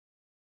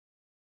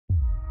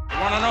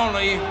one and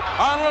only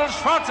Arnold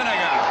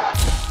Schwarzenegger.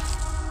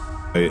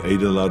 I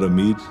ate a lot of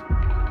meat.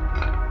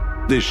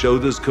 They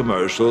showed us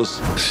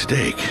commercials.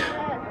 Steak.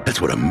 That's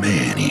what a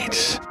man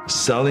eats.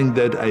 Selling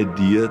that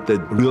idea that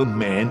real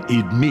men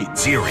eat meat.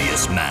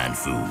 Serious man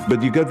food.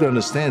 But you got to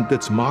understand,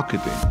 that's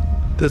marketing.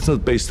 That's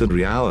not based on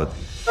reality.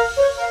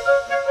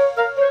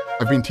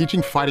 I've been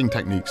teaching fighting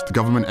techniques to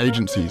government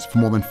agencies for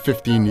more than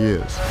 15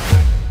 years.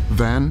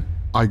 Then,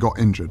 I got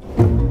injured.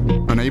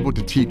 Unable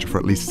to teach for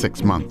at least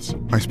 6 months,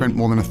 I spent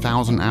more than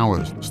 1,000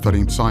 hours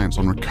studying science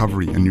on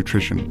recovery and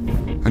nutrition,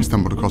 and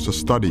stumbled across a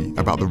study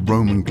about the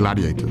Roman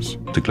gladiators.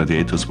 The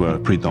gladiators were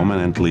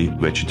predominantly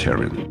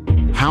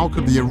vegetarian. How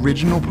could the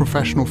original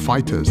professional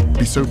fighters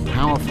be so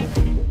powerful,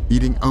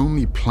 eating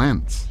only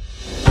plants?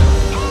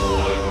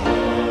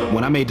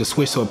 When I made the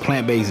switch to a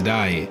plant-based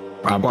diet,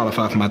 I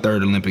qualified for my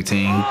 3rd Olympic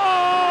team.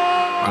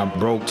 I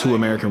broke 2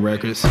 American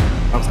records.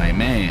 I was like,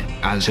 man,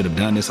 I should have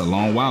done this a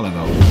long while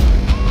ago.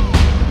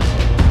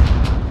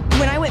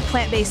 When I went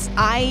plant-based,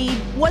 I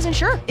wasn't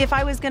sure if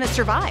I was gonna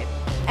survive.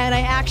 And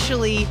I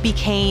actually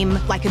became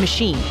like a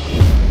machine.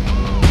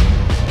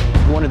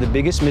 One of the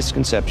biggest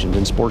misconceptions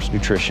in sports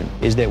nutrition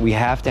is that we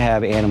have to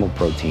have animal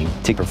protein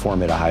to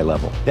perform at a high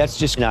level. That's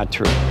just not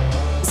true.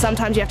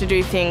 Sometimes you have to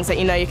do things that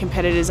you know your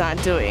competitors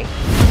aren't doing.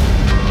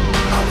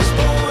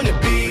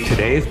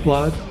 Today's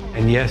blood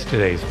and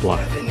yesterday's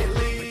blood.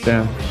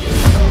 Damn.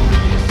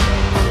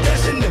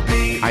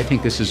 I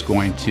think this is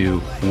going to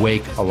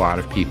wake a lot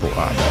of people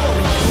up.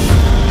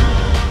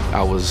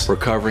 I was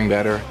recovering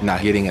better,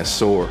 not getting as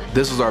sore.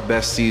 This was our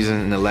best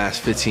season in the last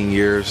 15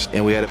 years,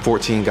 and we had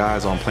 14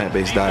 guys on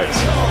plant-based diets.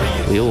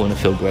 We all want to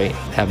feel great,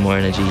 have more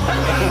energy.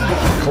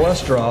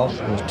 Cholesterol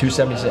was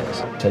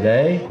 276.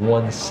 Today,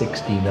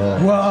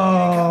 169.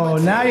 Whoa,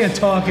 now you're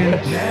talking.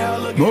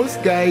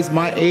 Most guys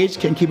my age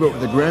can keep up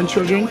with the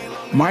grandchildren.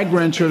 My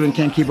grandchildren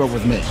can't keep up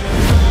with me.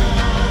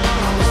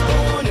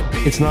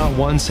 It's not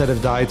one set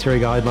of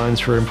dietary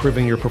guidelines for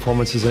improving your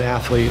performance as an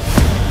athlete,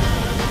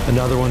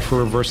 another one for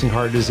reversing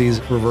heart disease,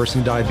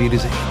 reversing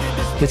diabetes.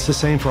 It's the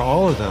same for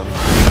all of them.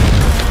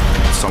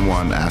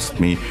 Someone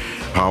asked me,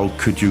 how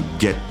could you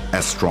get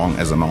as strong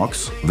as an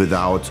ox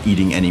without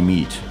eating any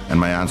meat? And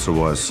my answer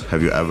was,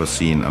 have you ever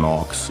seen an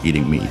ox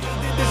eating meat?